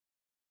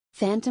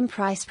Fantom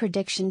Price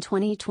Prediction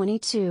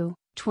 2022,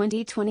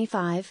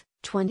 2025,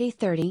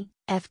 2030,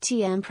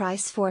 FTM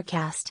Price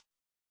Forecast.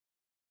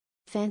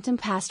 Fantom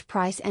Past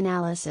Price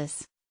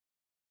Analysis.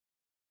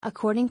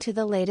 According to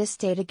the latest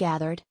data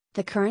gathered,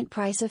 the current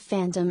price of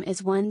Fantom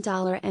is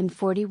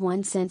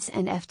 $1.41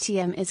 and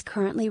FTM is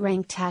currently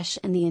ranked hash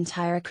in the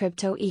entire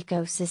crypto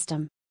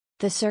ecosystem.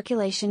 The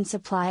circulation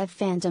supply of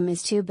Fantom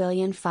is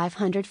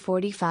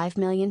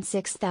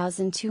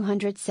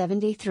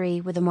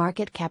 2,545,006,273 with a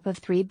market cap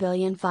of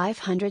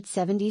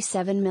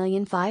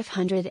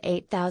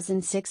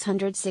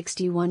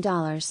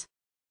 $3,577,508,661.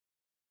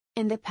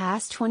 In the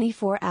past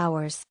 24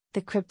 hours,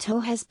 the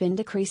crypto has been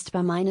decreased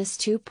by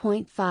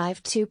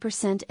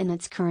 -2.52% in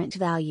its current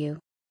value.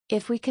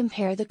 If we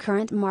compare the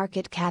current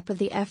market cap of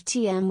the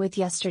FTM with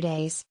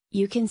yesterday's,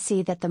 you can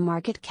see that the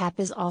market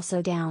cap is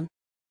also down.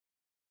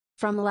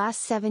 From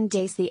last 7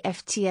 days the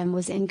FTM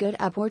was in good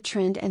upward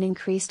trend and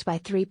increased by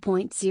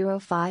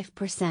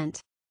 3.05%.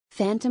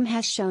 Fantom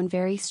has shown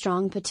very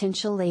strong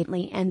potential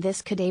lately and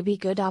this could be a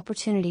good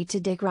opportunity to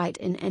dig right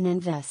in and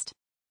invest.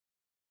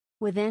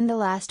 Within the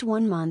last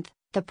 1 month,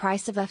 the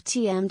price of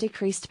FTM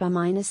decreased by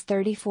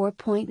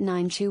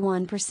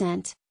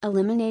 -34.921%,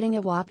 eliminating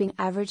a whopping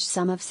average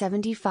sum of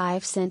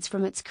 75 cents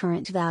from its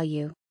current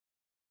value.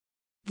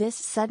 This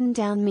sudden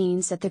down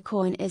means that the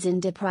coin is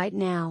in dip right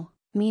now,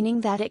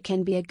 meaning that it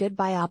can be a good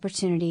buy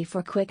opportunity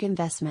for quick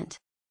investment.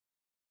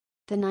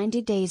 The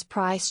 90 days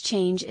price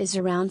change is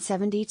around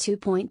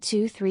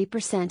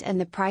 72.23% and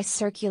the price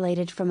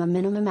circulated from a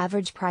minimum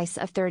average price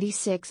of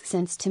 36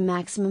 cents to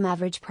maximum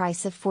average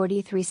price of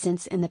 43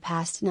 cents in the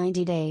past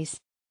 90 days.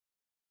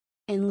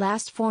 In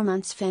last 4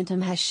 months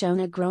Fantom has shown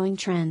a growing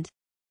trend.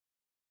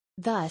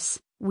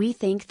 Thus, we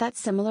think that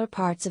similar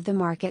parts of the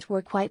market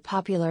were quite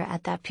popular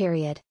at that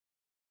period.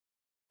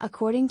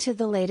 According to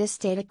the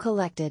latest data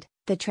collected,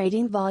 the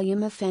trading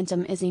volume of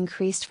Fantom is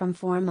increased from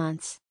 4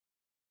 months.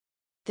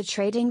 The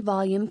trading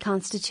volume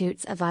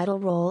constitutes a vital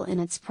role in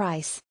its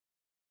price.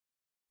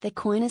 The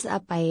coin is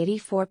up by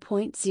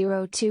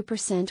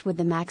 84.02% with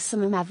the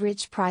maximum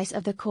average price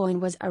of the coin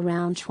was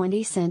around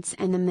 20 cents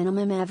and the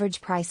minimum average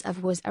price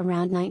of was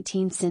around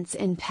 19 cents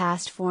in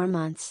past 4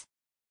 months.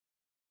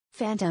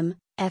 Fantom,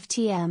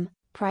 FTM,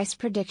 Price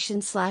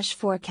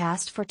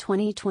Prediction/Forecast for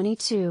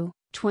 2022,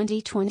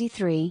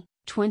 2023,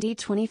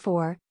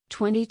 2024,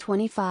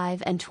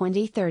 2025 and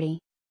 2030.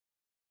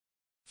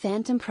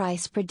 Fantom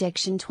Price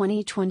Prediction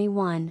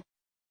 2021.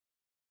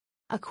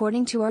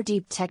 According to our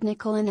deep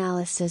technical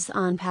analysis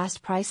on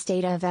past price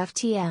data of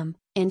FTM,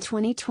 in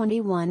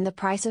 2021 the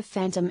price of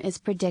Fantom is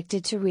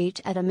predicted to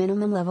reach at a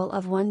minimum level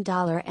of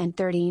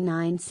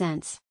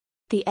 $1.39.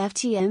 The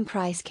FTM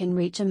price can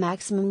reach a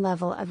maximum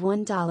level of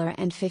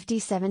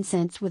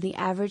 $1.57 with the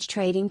average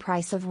trading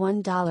price of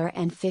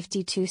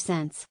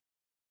 $1.52.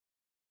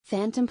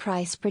 Fantom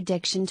Price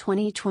Prediction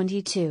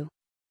 2022.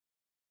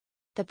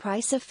 The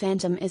price of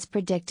Fantom is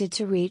predicted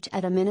to reach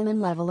at a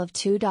minimum level of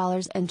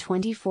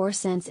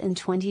 $2.24 in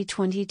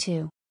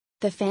 2022.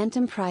 The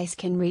Fantom price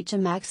can reach a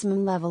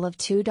maximum level of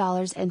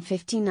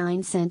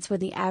 $2.59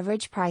 with the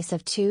average price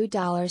of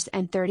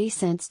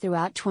 $2.30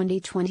 throughout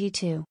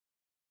 2022.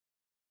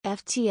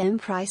 FTM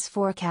Price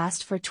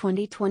Forecast for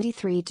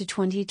 2023 to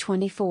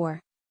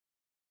 2024.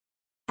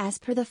 As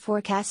per the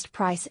forecast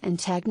price and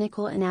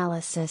technical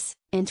analysis,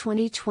 in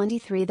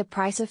 2023 the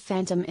price of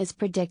Fantom is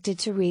predicted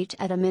to reach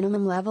at a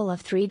minimum level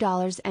of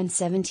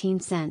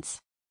 $3.17.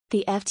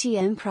 The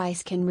FTM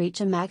price can reach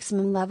a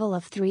maximum level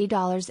of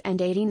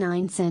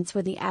 $3.89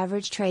 with the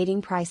average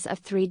trading price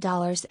of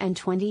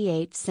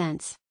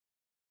 $3.28.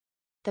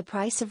 The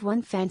price of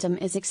one Fantom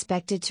is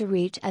expected to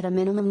reach at a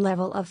minimum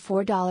level of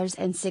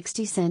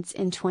 $4.60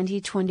 in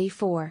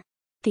 2024.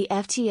 The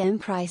FTM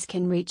price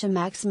can reach a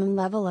maximum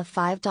level of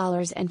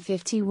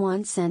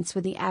 $5.51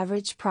 with the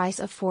average price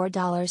of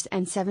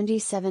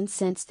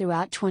 $4.77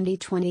 throughout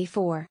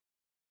 2024.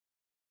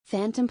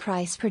 Fantom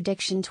Price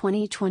Prediction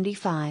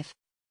 2025.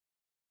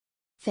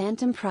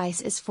 Fantom price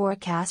is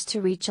forecast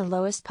to reach a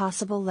lowest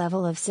possible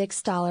level of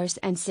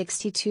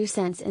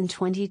 $6.62 in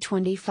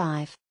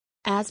 2025.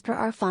 As per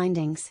our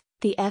findings,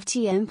 the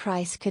FTM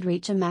price could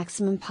reach a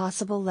maximum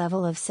possible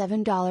level of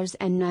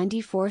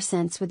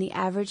 $7.94 with the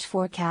average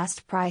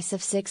forecast price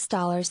of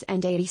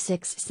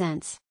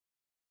 $6.86.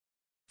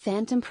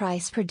 Fantom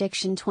Price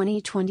Prediction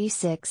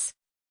 2026.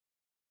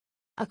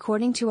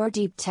 According to our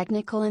deep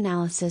technical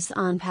analysis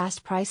on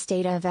past price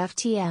data of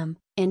FTM,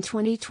 in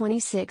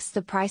 2026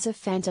 the price of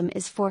Fantom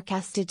is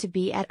forecasted to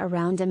be at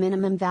around a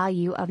minimum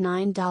value of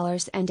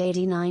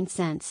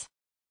 $9.89.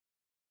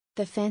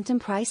 The Fantom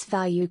price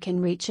value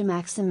can reach a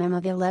maximum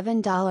of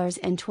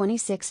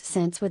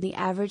 $11.26 with the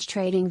average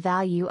trading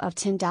value of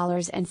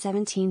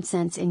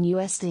 $10.17 in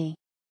USD.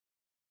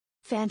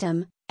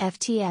 Fantom,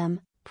 FTM,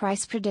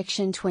 Price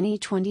Prediction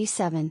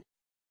 2027.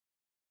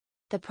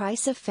 The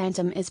price of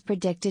Fantom is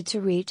predicted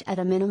to reach at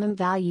a minimum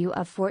value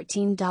of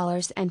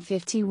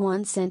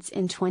 $14.51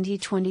 in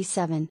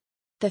 2027.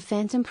 The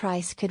Fantom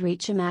price could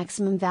reach a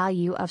maximum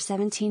value of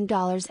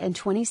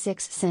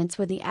 $17.26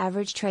 with the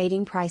average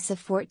trading price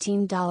of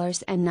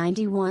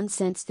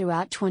 $14.91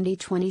 throughout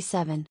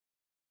 2027.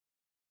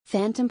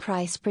 Fantom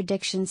price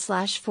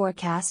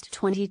prediction/forecast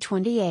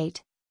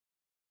 2028.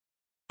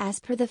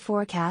 As per the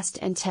forecast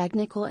and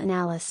technical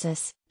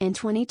analysis, in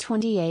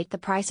 2028 the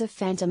price of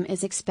Fantom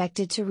is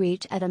expected to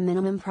reach at a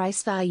minimum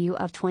price value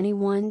of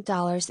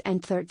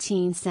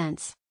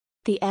 $21.13.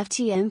 The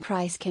FTM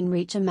price can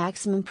reach a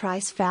maximum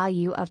price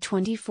value of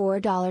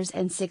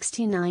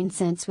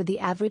 $24.69 with the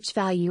average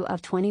value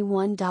of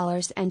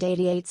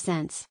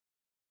 $21.88.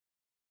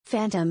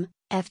 Fantom,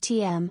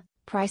 FTM,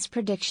 price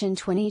prediction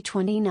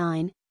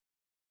 2029.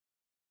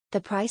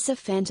 The price of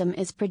Fantom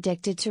is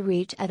predicted to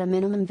reach at a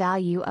minimum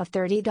value of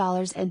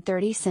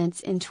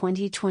 $30.30 in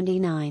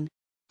 2029.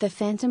 The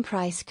Fantom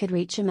price could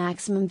reach a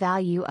maximum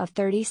value of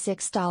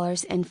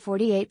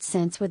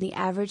 $36.48 with the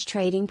average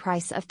trading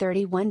price of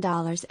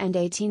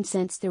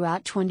 $31.18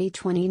 throughout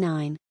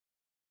 2029.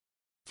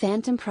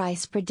 Fantom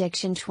price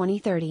prediction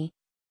 2030.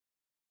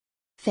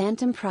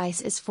 Fantom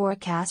price is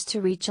forecast to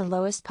reach a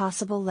lowest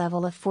possible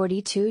level of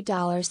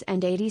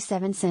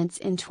 $42.87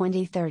 in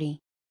 2030.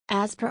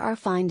 As per our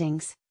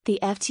findings, the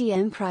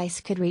FTM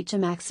price could reach a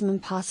maximum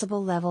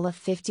possible level of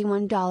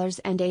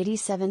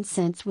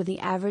 $51.87 with the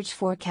average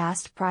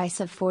forecast price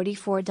of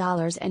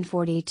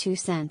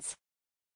 $44.42.